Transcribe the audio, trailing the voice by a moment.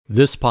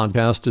This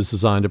podcast is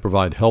designed to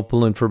provide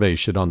helpful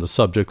information on the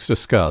subjects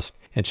discussed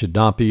and should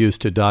not be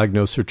used to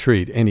diagnose or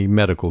treat any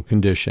medical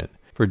condition.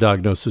 For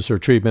diagnosis or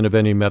treatment of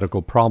any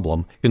medical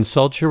problem,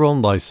 consult your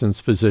own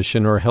licensed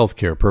physician or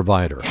healthcare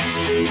provider.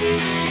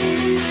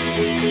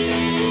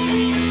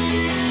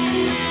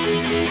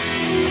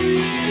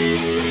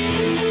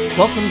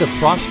 Welcome to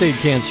Prostate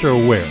Cancer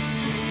Aware.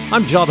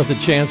 I'm Jonathan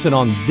Chance, and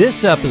on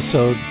this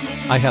episode,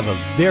 I have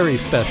a very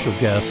special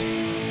guest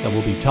that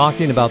will be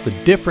talking about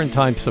the different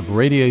types of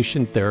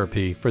radiation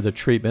therapy for the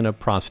treatment of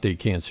prostate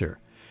cancer.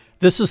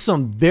 This is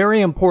some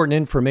very important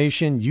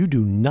information you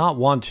do not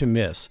want to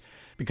miss,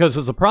 because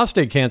as a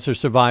prostate cancer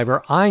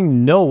survivor, I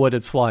know what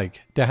it's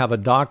like to have a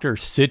doctor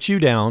sit you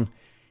down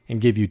and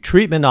give you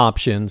treatment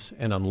options,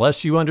 and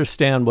unless you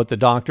understand what the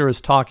doctor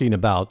is talking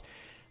about,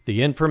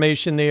 the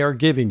information they are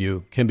giving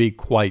you can be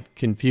quite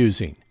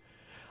confusing.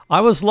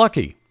 I was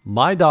lucky.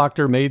 My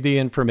doctor made the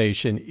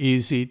information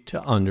easy to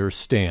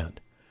understand.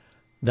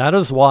 That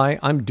is why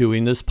I'm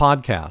doing this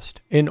podcast,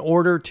 in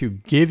order to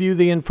give you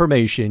the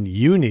information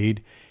you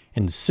need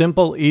in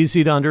simple,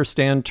 easy to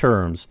understand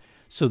terms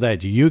so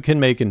that you can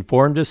make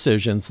informed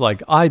decisions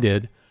like I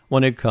did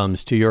when it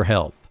comes to your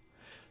health.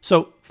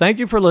 So thank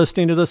you for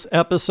listening to this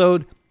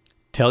episode.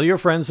 Tell your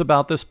friends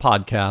about this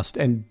podcast,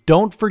 and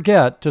don't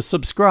forget to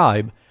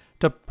subscribe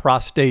to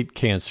Prostate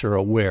Cancer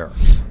Aware.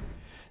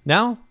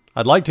 Now,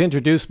 I'd like to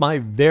introduce my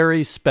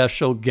very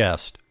special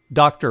guest,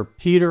 Dr.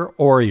 Peter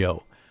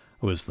Orio,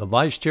 who is the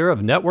Vice Chair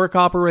of Network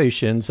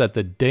Operations at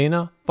the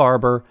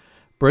Dana-Farber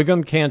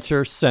Brigham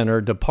Cancer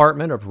Center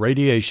Department of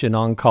Radiation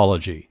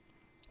Oncology.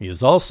 He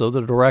is also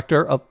the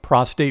Director of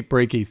Prostate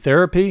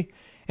Brachytherapy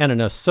and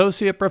an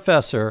Associate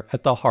Professor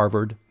at the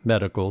Harvard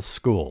Medical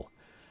School.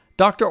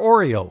 Dr.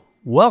 Orio,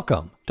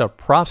 welcome to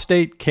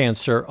Prostate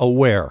Cancer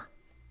Aware.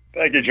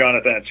 Thank you,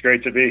 Jonathan. It's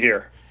great to be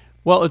here.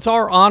 Well, it's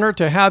our honor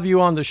to have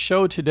you on the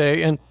show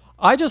today, and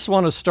I just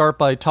want to start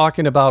by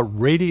talking about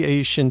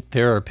radiation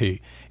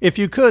therapy. If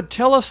you could,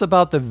 tell us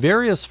about the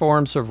various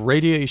forms of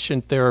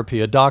radiation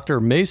therapy a doctor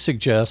may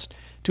suggest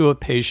to a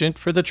patient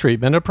for the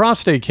treatment of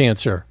prostate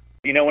cancer.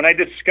 You know, when I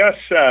discuss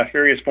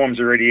various forms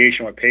of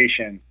radiation with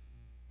patients,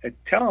 I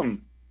tell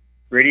them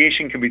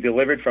radiation can be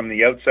delivered from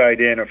the outside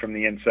in or from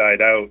the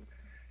inside out.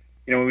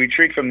 You know, when we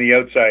treat from the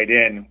outside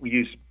in, we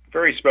use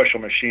very special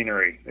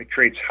machinery that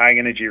creates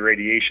high-energy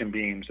radiation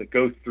beams that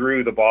go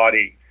through the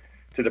body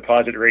to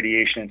deposit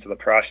radiation into the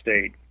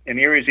prostate and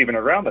areas even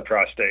around the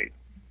prostate.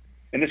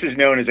 And this is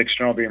known as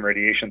external beam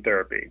radiation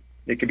therapy.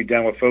 It can be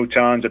done with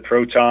photons or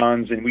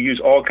protons, and we use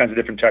all kinds of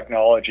different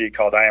technology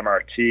called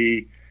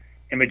IMRT,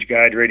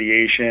 image-guided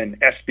radiation,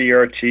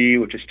 SBRT,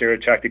 which is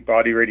stereotactic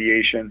body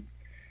radiation.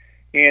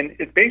 And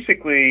it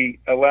basically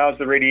allows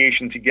the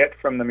radiation to get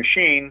from the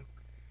machine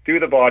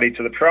through the body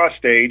to the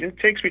prostate. It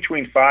takes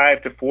between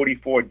 5 to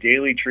 44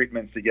 daily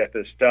treatments to get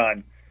this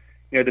done,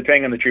 you know,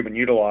 depending on the treatment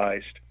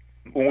utilized.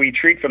 When we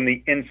treat from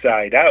the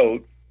inside out,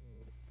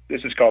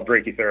 this is called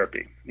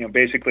brachytherapy. You know,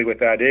 basically what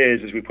that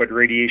is we put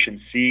radiation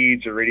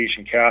seeds or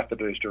radiation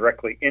catheters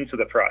directly into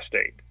the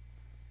prostate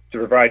to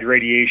provide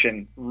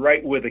radiation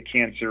right where the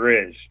cancer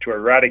is to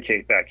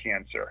eradicate that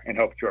cancer and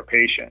help cure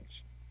patients.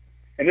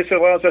 And this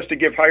allows us to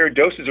give higher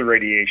doses of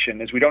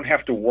radiation, as we don't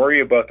have to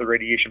worry about the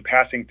radiation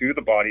passing through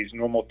the body's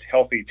normal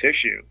healthy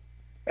tissue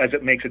as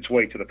it makes its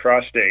way to the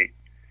prostate.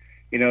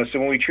 You know, so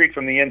when we treat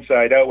from the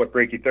inside out with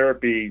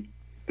brachytherapy,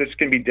 this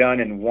can be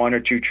done in 1 or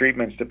 2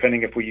 treatments,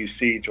 depending if we use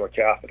seeds or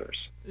catheters.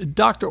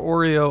 Dr.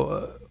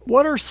 Orio,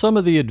 what are some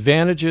of the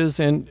advantages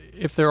and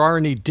if there are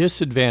any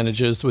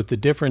disadvantages with the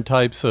different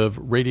types of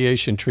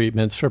radiation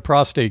treatments for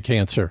prostate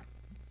cancer?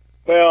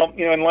 Well,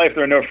 you know, in life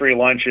there are no free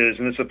lunches,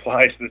 and this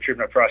applies to the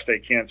treatment of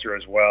prostate cancer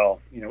as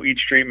well. You know, each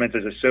treatment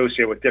is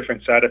associated with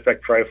different side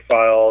effect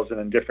profiles, and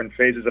in different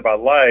phases of our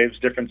lives,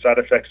 different side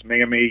effects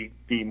may or may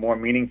be more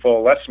meaningful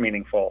or less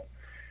meaningful.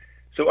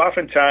 So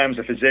oftentimes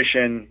a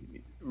physician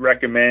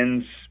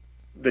recommends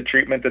the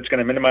treatment that's going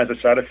to minimize the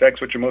side effects,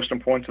 which are most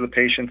important to the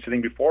patient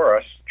sitting before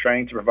us,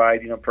 trying to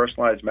provide, you know,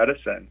 personalized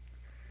medicine.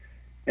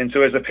 And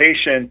so as a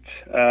patient,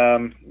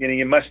 you know,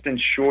 you must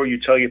ensure you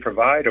tell your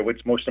provider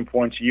what's most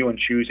important to you in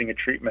choosing a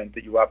treatment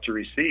that you opt to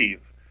receive.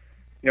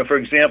 You know, for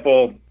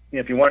example, you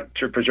know, if you want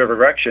to preserve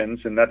erections,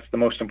 and that's the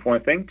most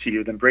important thing to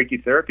you, then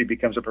brachytherapy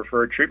becomes a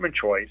preferred treatment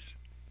choice,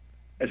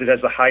 as it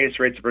has the highest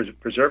rates of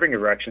preserving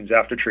erections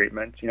after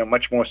treatment, you know,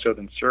 much more so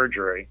than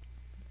surgery.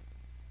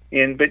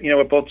 But, you know,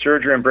 with both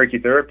surgery and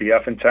brachytherapy,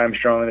 oftentimes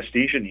strong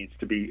anesthesia needs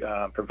to be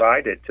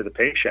provided to the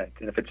patient.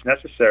 And if it's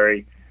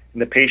necessary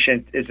and the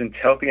patient isn't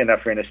healthy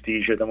enough for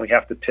anesthesia, then we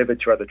have to pivot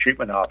to other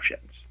treatment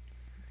options.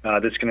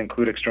 This can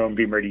include external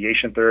beam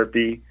radiation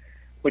therapy,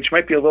 which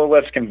might be a little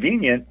less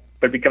convenient,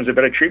 but becomes a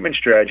better treatment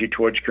strategy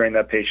towards curing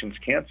that patient's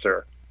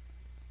cancer.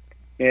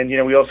 And, you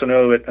know, we also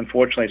know that,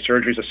 unfortunately,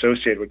 surgery is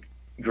associated with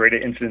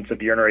greater incidence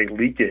of urinary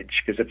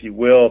leakage, because, if you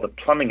will, the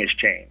plumbing is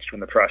changed when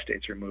the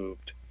prostate's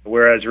removed,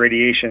 whereas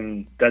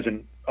radiation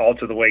doesn't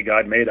alter the way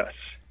God made us.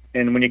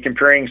 And when you're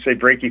comparing, say,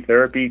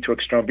 brachytherapy to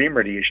external beam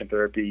radiation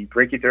therapy,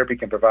 brachytherapy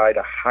can provide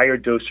a higher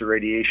dose of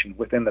radiation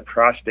within the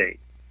prostate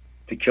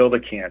to kill the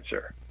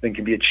cancer. than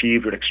can be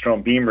achieved with external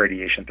beam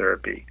radiation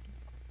therapy,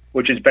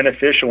 which is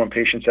beneficial when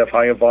patients have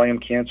higher volume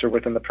cancer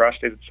within the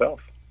prostate itself.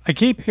 I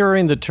keep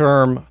hearing the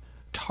term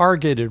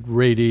targeted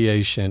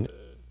radiation.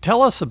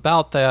 Tell us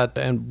about that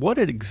and what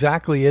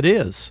exactly it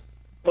is.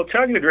 Well,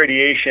 targeted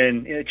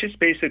radiation, it's just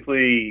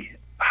basically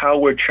how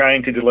we're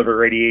trying to deliver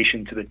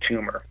radiation to the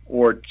tumor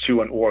or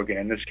to an organ,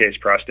 in this case,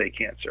 prostate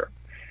cancer.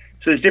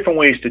 So there's different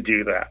ways to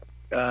do that.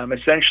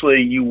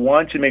 Essentially, you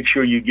want to make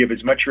sure you give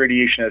as much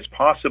radiation as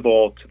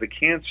possible to the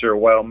cancer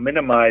while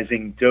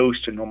minimizing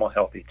dose to normal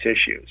healthy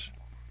tissues.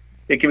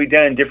 It can be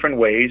done in different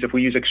ways. If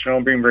we use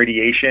external beam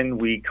radiation,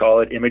 we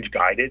call it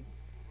image-guided.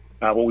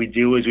 What we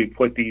do is we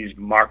put these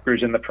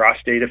markers in the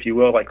prostate, if you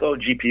will, like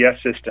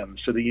GPS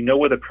systems, so that you know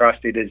where the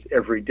prostate is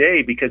every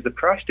day, because the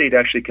prostate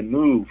actually can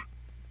move,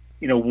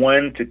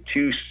 1 to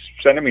 2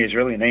 centimeters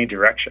really in any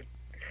direction.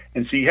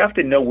 And so you have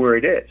to know where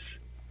it is.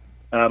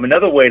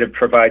 Another way to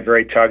provide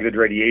very targeted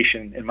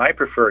radiation, and my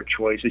preferred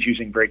choice, is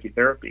using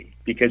brachytherapy,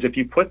 because if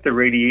you put the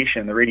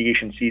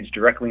radiation seeds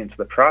directly into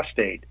the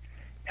prostate,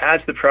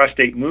 as the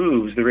prostate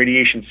moves, the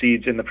radiation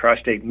seeds in the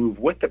prostate move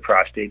with the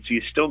prostate, so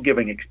you're still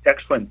giving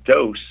excellent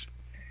dose,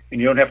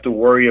 and you don't have to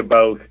worry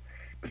about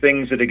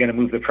things that are going to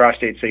move the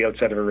prostate, say,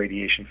 outside of a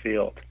radiation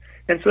field.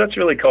 And so that's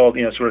really called,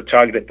 sort of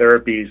targeted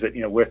therapies that,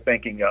 we're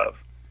thinking of.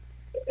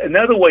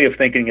 Another way of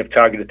thinking of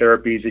targeted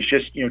therapies is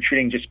just,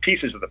 treating just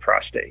pieces of the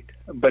prostate.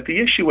 But the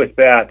issue with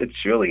that,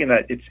 it's really in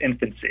its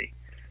infancy.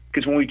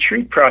 Because when we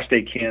treat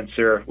prostate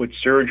cancer with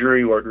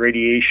surgery or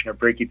radiation or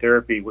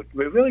brachytherapy,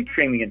 we're really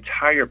treating the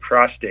entire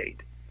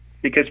prostate.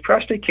 Because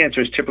prostate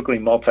cancer is typically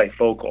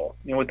multifocal.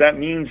 What that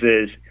means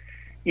is,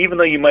 even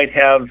though you might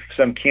have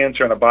some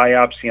cancer on a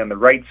biopsy on the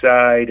right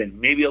side and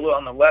maybe a little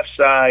on the left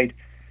side,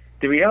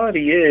 the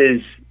reality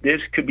is this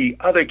could be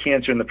other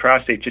cancer in the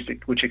prostate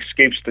which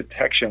escapes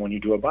detection when you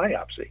do a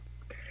biopsy.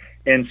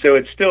 And so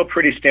it's still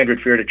pretty standard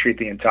fare to treat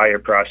the entire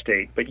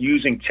prostate, but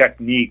using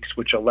techniques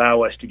which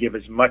allow us to give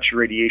as much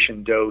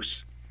radiation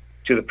dose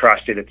to the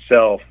prostate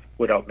itself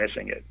without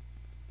missing it.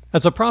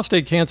 As a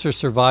prostate cancer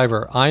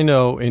survivor, I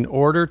know in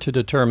order to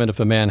determine if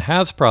a man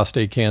has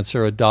prostate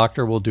cancer, a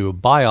doctor will do a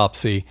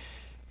biopsy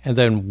and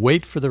then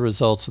wait for the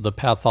results of the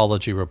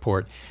pathology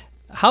report.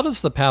 How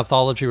does the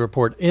pathology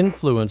report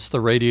influence the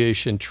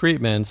radiation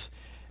treatments,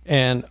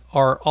 and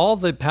are all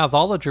the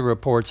pathology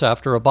reports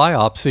after a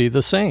biopsy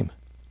the same?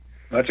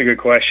 That's a good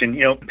question.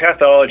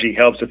 Pathology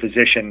helps a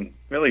physician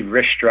really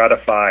risk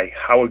stratify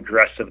how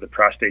aggressive the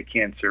prostate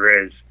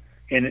cancer is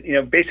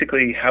and,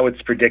 basically how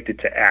it's predicted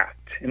to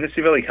act. And this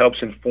really helps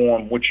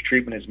inform which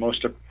treatment is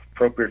most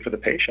appropriate for the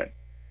patient.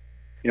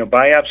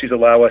 Biopsies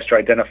allow us to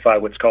identify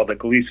what's called a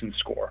Gleason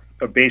score.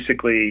 But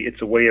basically,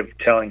 it's a way of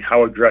telling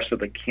how aggressive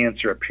the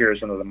cancer appears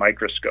under the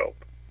microscope.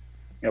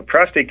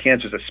 Prostate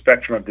cancer is a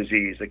spectrum of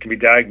disease that can be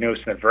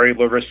diagnosed in a very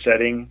low-risk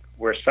setting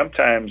where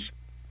sometimes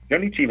you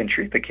don't need to even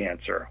treat the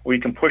cancer, or you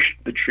can push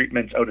the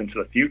treatments out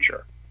into the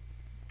future.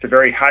 It's a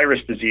very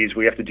high-risk disease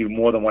where you have to do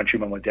more than one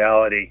treatment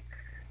modality,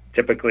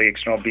 typically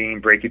external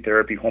beam,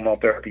 brachytherapy, hormonal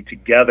therapy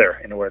together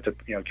in order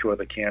to cure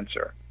the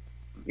cancer.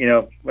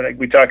 When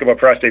we talk about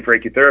prostate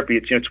brachytherapy,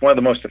 it's one of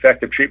the most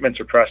effective treatments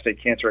for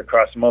prostate cancer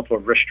across multiple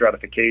risk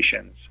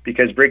stratifications,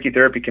 because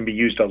brachytherapy can be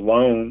used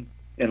alone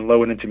in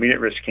low and intermediate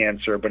risk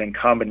cancer, but in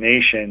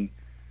combination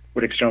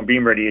with external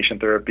beam radiation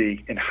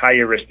therapy in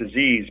higher risk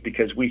disease,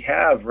 because we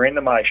have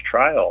randomized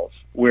trials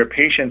where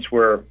patients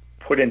were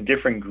put in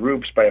different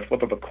groups by a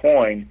flip of a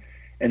coin,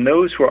 and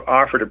those who were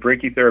offered a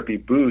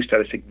brachytherapy boost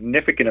had a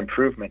significant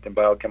improvement in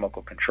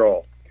biochemical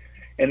control.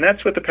 And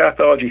that's what the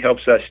pathology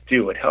helps us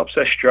do. It helps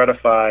us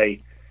stratify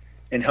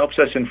and helps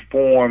us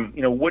inform,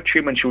 what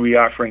treatment should we be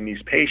offering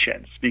these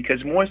patients?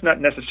 Because more is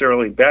not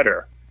necessarily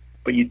better,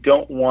 but you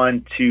don't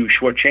want to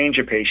shortchange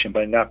a patient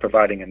by not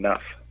providing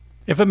enough.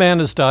 If a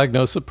man is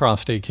diagnosed with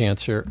prostate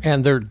cancer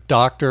and their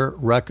doctor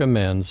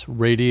recommends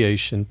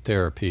radiation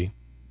therapy,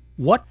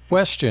 what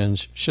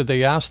questions should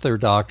they ask their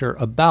doctor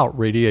about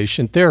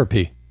radiation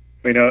therapy?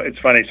 It's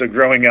funny. So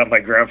growing up,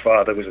 my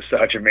grandfather was a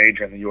sergeant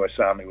major in the U.S.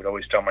 Army. Would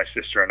always tell my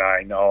sister and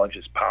I, knowledge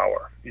is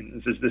power.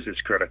 And this is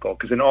critical,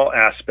 because in all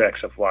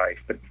aspects of life,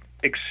 but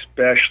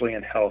especially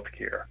in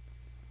healthcare,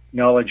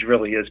 knowledge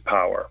really is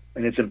power.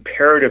 And it's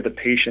imperative that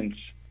patients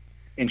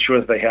ensure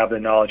that they have the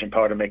knowledge and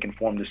power to make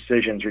informed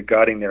decisions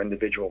regarding their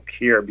individual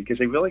care, because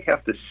they really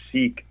have to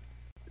seek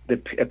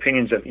the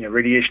opinions of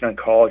radiation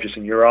oncologists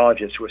and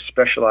urologists who are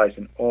specialized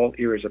in all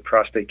areas of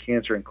prostate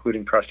cancer,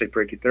 including prostate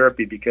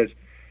brachytherapy, because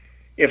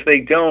if they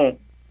don't,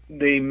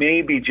 they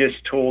may be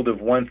just told of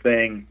one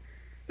thing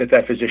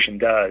that physician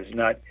does,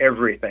 not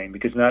everything,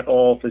 because not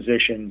all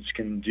physicians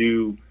can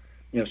do,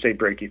 say,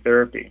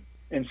 brachytherapy.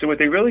 And so what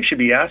they really should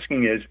be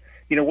asking is,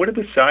 what are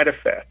the side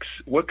effects?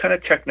 What kind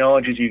of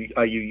technologies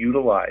are you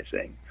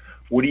utilizing?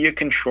 What are your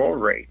control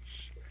rates?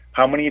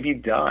 How many have you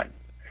done?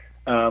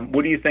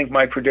 What do you think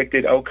my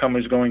predicted outcome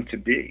is going to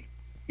be?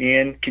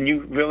 And can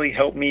you really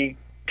help me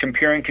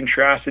compare and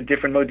contrast the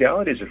different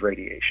modalities of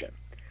radiation?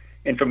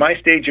 And for my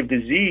stage of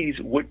disease,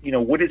 what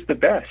is the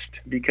best?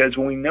 Because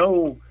when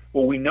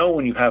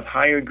you have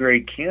higher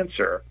grade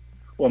cancer,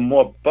 or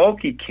more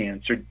bulky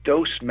cancer,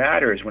 dose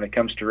matters when it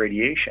comes to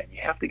radiation. You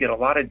have to get a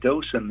lot of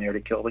dose in there to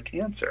kill the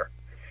cancer.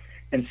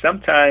 And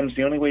sometimes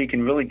the only way you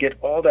can really get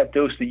all that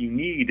dose that you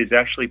need is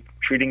actually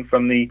treating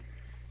from the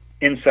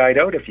inside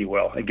out, if you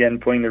will. Again,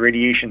 putting the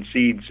radiation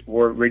seeds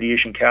or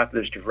radiation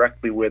catheters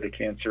directly where the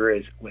cancer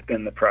is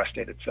within the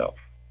prostate itself.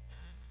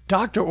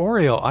 Dr.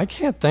 Orio, I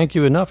can't thank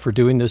you enough for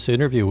doing this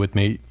interview with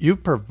me.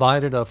 You've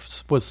provided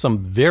us with some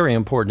very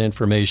important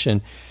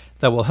information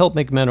that will help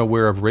make men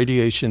aware of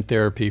radiation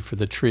therapy for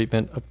the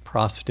treatment of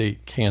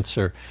prostate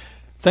cancer.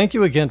 Thank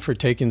you again for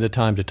taking the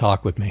time to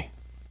talk with me.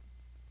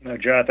 No,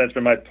 Jonathan, it's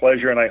been my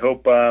pleasure, and I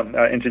hope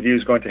our interview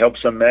is going to help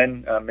some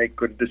men make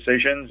good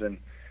decisions, and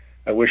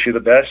I wish you the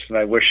best, and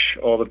I wish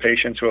all the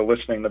patients who are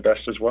listening the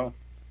best as well.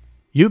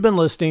 You've been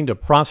listening to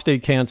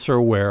Prostate Cancer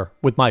Aware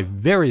with my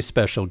very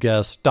special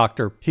guest,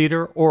 Dr.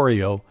 Peter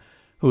Orio,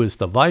 who is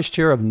the Vice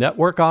Chair of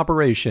Network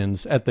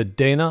Operations at the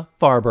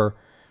Dana-Farber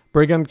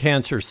Brigham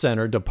Cancer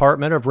Center,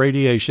 Department of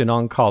Radiation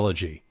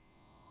Oncology.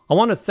 I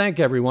want to thank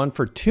everyone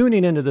for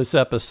tuning into this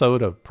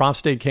episode of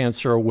Prostate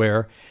Cancer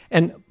Aware,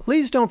 and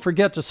please don't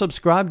forget to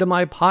subscribe to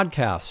my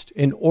podcast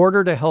in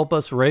order to help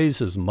us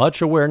raise as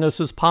much awareness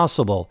as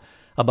possible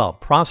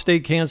about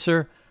prostate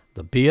cancer,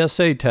 the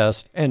PSA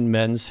test, and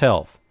men's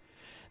health.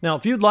 Now,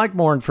 if you'd like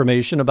more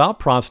information about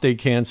prostate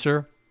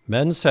cancer,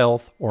 men's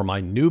health, or my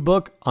new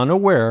book,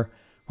 Unaware,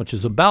 which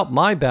is about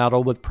my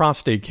battle with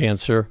prostate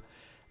cancer,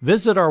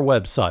 visit our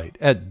website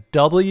at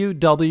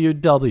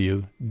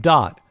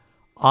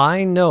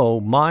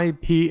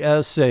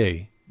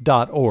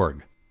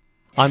www.iknowmypsa.org.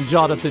 I'm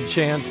Jonathan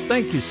Chance.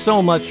 Thank you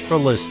so much for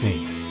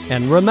listening.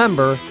 And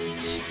remember,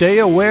 stay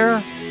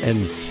aware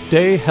and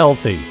stay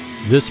healthy.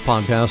 This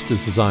podcast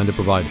is designed to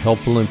provide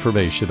helpful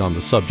information on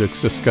the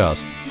subjects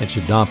discussed and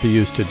should not be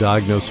used to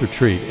diagnose or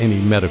treat any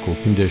medical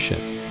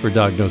condition. For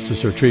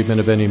diagnosis or treatment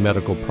of any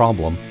medical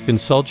problem,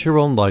 consult your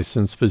own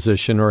licensed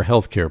physician or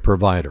healthcare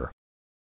provider.